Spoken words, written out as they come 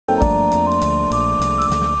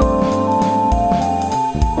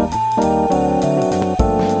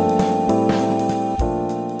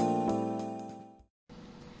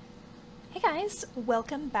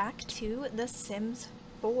Welcome back to The Sims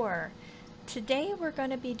 4. Today we're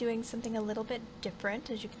going to be doing something a little bit different.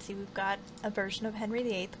 As you can see, we've got a version of Henry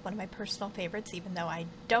VIII, one of my personal favorites, even though I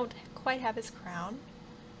don't quite have his crown.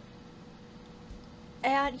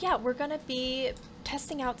 And yeah, we're going to be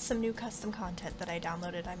testing out some new custom content that I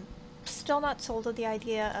downloaded. I'm still not sold on the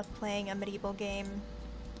idea of playing a medieval game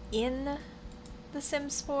in The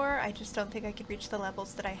Sims 4. I just don't think I could reach the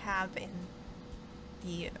levels that I have in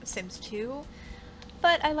the Sims 2.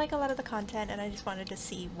 But I like a lot of the content and I just wanted to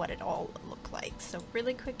see what it all looked like. So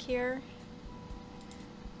really quick here,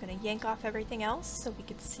 I'm gonna yank off everything else so we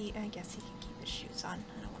could see. I guess he can keep his shoes on.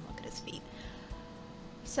 I don't want to look at his feet.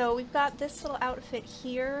 So we've got this little outfit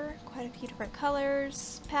here, quite a few different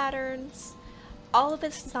colors, patterns. All of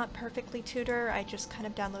this is not perfectly Tudor. I just kind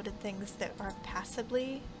of downloaded things that are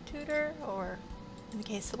passably Tudor, or in the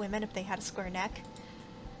case of the women, if they had a square neck.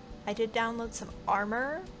 I did download some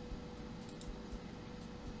armor.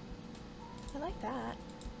 I like that.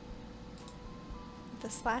 The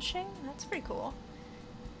slashing, that's pretty cool.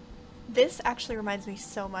 This actually reminds me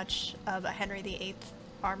so much of a Henry VIII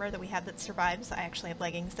armor that we have that survives. I actually have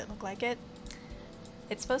leggings that look like it.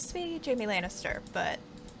 It's supposed to be Jaime Lannister, but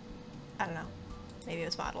I don't know. Maybe it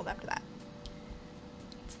was modeled after that.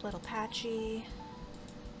 It's a little patchy.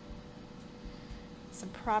 Some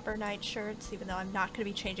proper night shirts, even though I'm not going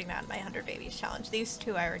to be changing that in my 100 Babies challenge. These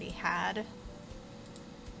two I already had.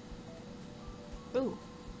 Ooh,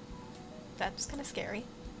 that's kind of scary.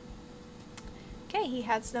 Okay, he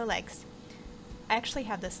has no legs. I actually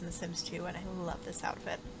have this in The Sims 2 and I love this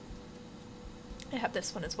outfit. I have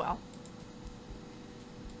this one as well.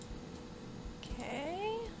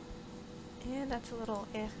 Okay, and that's a little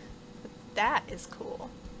eh, but that is cool.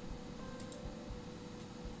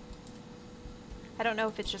 I don't know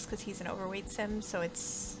if it's just because he's an overweight Sim, so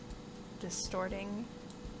it's distorting.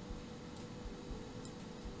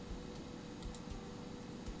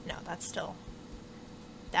 No, that's still...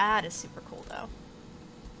 That is super cool, though.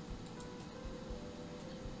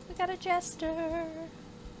 We got a jester!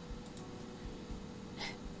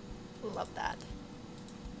 Love that.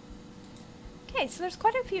 Okay, so there's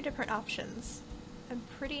quite a few different options. I'm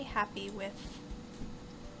pretty happy with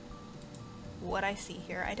what I see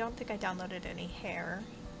here. I don't think I downloaded any hair.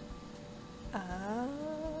 I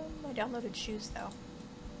downloaded shoes, though.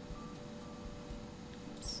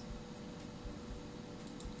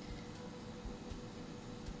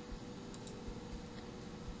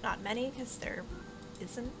 Not many, because there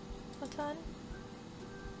isn't a ton.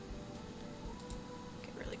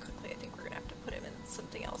 Okay, really quickly, I think we're gonna have to put him in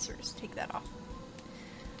something else or just take that off.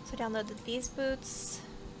 So I downloaded these boots,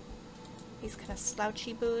 these kind of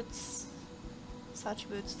slouchy boots,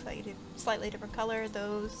 slightly different color,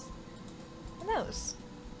 those, and those.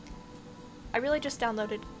 I really just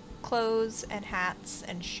downloaded clothes and hats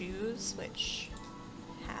and shoes, which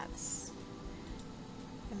hats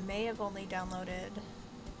I may have only downloaded.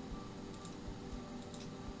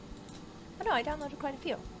 Oh no, I downloaded quite a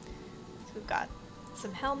few. So we've got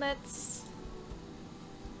some helmets.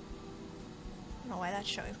 I don't know why that's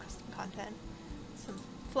showing custom content. Some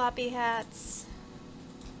floppy hats,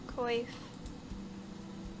 coif,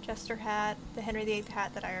 jester hat, the Henry VIII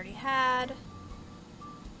hat that I already had.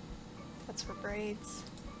 That's for braids.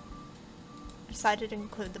 I decided to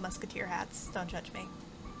include the musketeer hats. Don't judge me.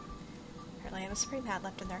 Apparently I have a supreme hat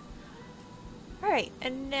left in there. Alright,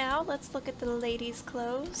 and now let's look at the ladies'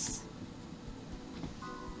 clothes.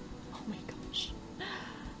 Oh my gosh.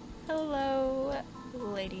 Hello,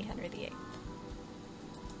 Lady Henry VIII.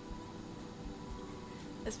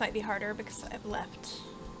 This might be harder because I've left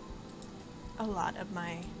a lot of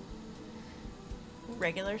my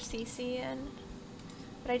regular CC in.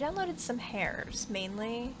 But I downloaded some hairs,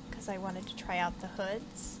 mainly because I wanted to try out the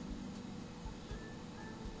hoods.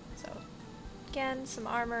 So, again, some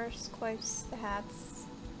armors, coifs, the hats.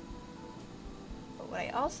 But what I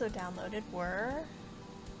also downloaded were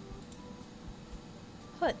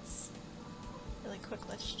hoods. Really quick,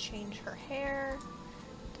 let's change her hair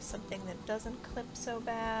to something that doesn't clip so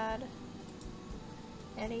bad.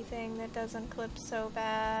 Anything that doesn't clip so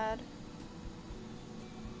bad.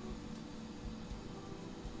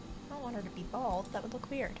 I don't want her to be bald, that would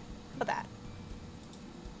look weird. How about that?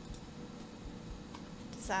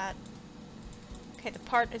 Does that... Okay, the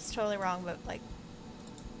part is totally wrong, but like,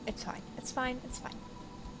 it's fine. It's fine, it's fine.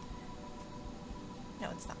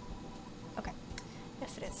 No, it's not. Okay.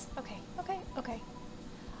 Yes, it is. Okay, okay, okay.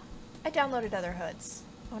 I downloaded other hoods.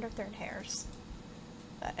 I wonder if they're in hairs.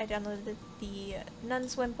 But I downloaded the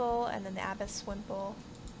Nun's Wimple and then the Abbess Wimple.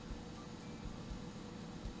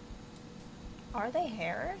 Are they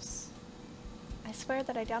hairs? I swear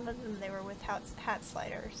that I downloaded them, they were with hat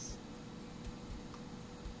sliders.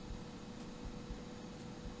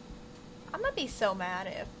 I'm gonna be so mad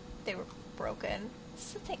if they were broken.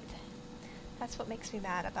 That's what makes me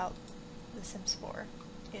mad about The Sims 4,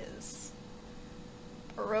 is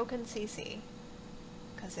broken CC.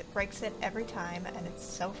 Because it breaks it every time, and it's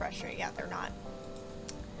so frustrating. Yeah, they're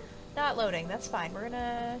not loading. That's fine.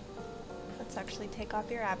 Let's actually take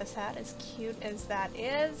off your Abyss hat, as cute as that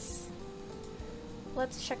is.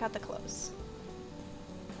 Let's check out the clothes.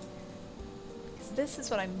 Because this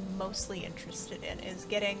is what I'm mostly interested in, is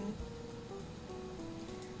getting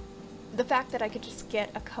the fact that I could just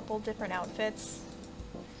get a couple different outfits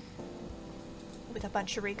with a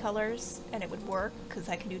bunch of recolors and it would work, because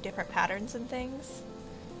I can do different patterns and things.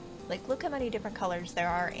 Like, look how many different colors there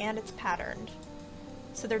are, and it's patterned.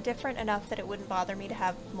 So they're different enough that it wouldn't bother me to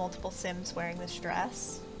have multiple Sims wearing this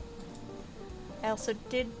dress. I also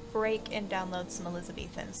did break and download some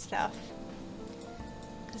Elizabethan stuff,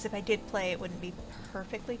 because if I did play, it wouldn't be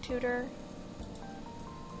perfectly Tudor.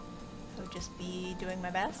 I would just be doing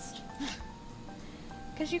my best.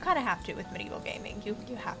 Because you kind of have to with medieval gaming. You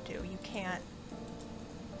have to. You can't.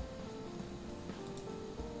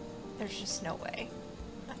 There's just no way.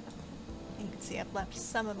 You can see I've left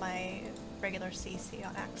some of my regular CC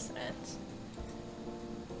on accident.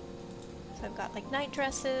 So I've got like night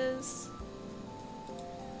dresses.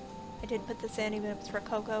 I did put this in even if it's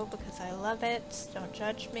Rococo because I love it. Don't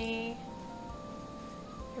judge me.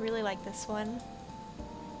 I really like this one.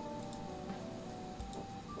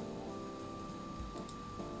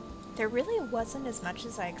 There really wasn't as much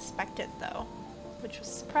as I expected though, which was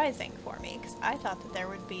surprising for me because I thought that there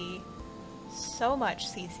would be so much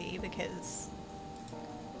CC because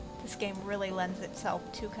this game really lends itself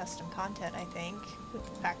to custom content, I think, with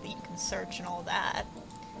the fact that you can search and all that.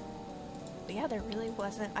 But yeah, there really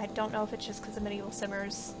wasn't. I don't know if it's just because the medieval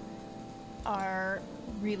simmers are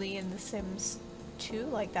really in The Sims 2,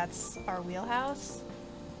 like that's our wheelhouse,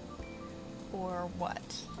 or what.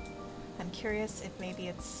 I'm curious if maybe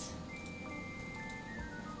it's...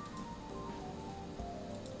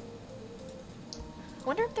 I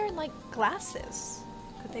wonder if they're in, like, glasses.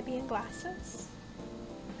 Could they be in glasses?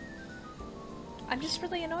 I'm just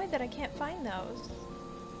really annoyed that I can't find those.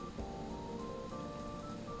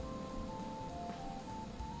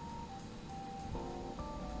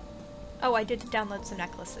 Oh, I did download some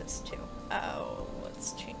necklaces, too. Oh,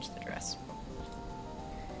 let's change the dress.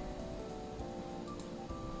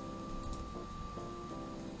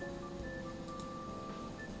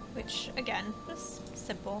 Which, again, was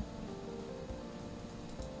simple.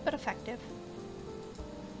 But effective.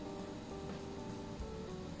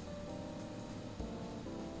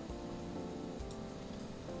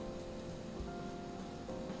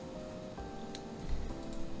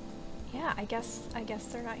 Yeah, I guess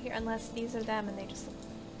they're not here unless these are them and they just...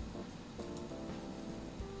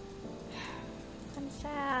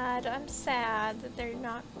 I'm sad that they're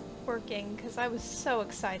not working because I was so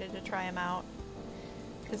excited to try them out.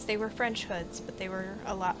 Because they were French hoods, but they were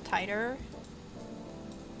a lot tighter.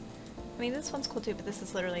 I mean, this one's cool too, but this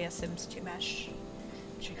is literally a Sims 2 mesh,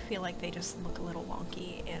 which I feel like they just look a little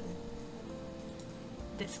wonky in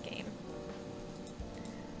this game.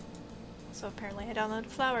 So apparently I downloaded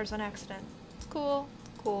flowers on accident. It's cool,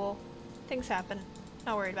 cool. Things happen.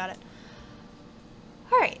 Not worried about it.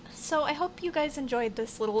 Alright, so I hope you guys enjoyed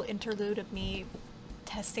this little interlude of me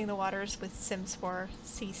testing the waters with Sims 4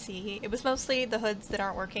 CC. It was mostly the hoods that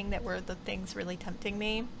aren't working that were the things really tempting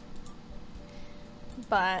me.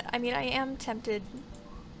 But, I mean, I am tempted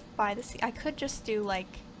by the... I could just do,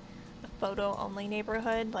 like, a photo-only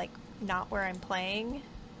neighborhood, like, not where I'm playing.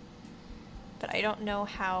 But I don't know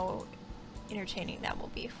how entertaining that will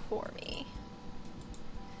be for me.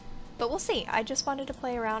 But we'll see. I just wanted to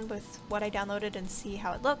play around with what I downloaded and see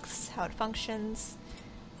how it looks, how it functions.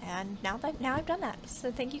 And now I've done that.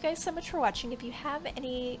 So thank you guys so much for watching. If you have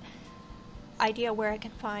any idea where I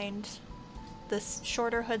can find the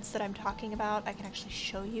shorter hoods that I'm talking about, I can actually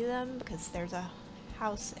show you them because there's a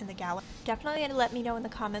house in the gallery. Definitely let me know in the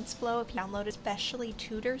comments below if you download especially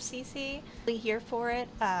Tudor CC. Really here for it.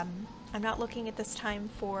 I'm not looking at this time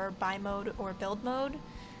for buy mode or build mode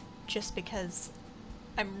just because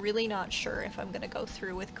I'm really not sure if I'm gonna go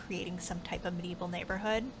through with creating some type of medieval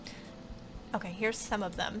neighborhood. Okay, here's some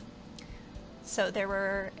of them. So there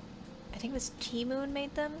were, I think it was T-Moon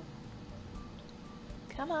made them.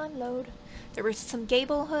 Come on, load. There were some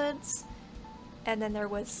gable hoods, and then there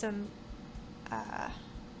was some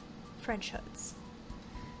French hoods.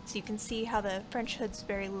 So you can see how the French hood's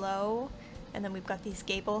very low, and then we've got these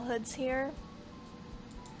gable hoods here.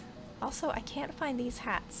 Also, I can't find these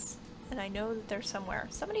hats and I know that they're somewhere.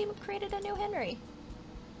 Somebody created a new Henry.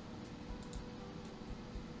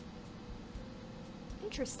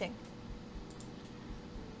 Interesting.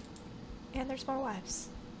 And there's more wives.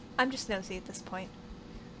 I'm just nosy at this point.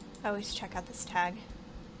 I always check out this tag.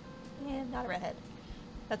 And not a redhead.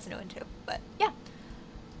 That's a new one too, but yeah.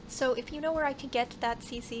 So if you know where I could get that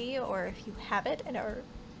CC, or if you have it and are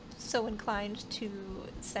so inclined to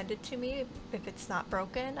send it to me if it's not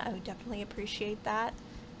broken, I would definitely appreciate that.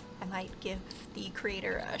 I might give the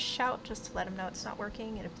creator a shout just to let them know it's not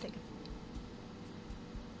working, and if they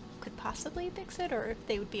could possibly fix it, or if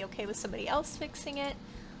they would be okay with somebody else fixing it.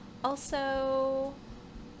 Also,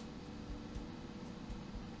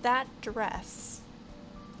 that dress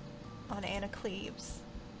on Anna Cleves,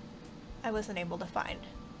 I wasn't able to find.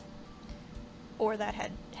 Or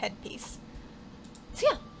that headpiece. So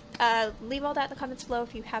yeah, leave all that in the comments below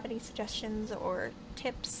if you have any suggestions or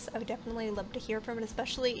tips. I would definitely love to hear from it,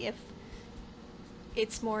 especially if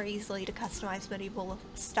it's more easily to customize medieval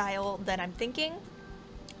style than I'm thinking.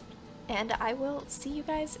 And I will see you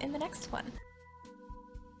guys in the next one.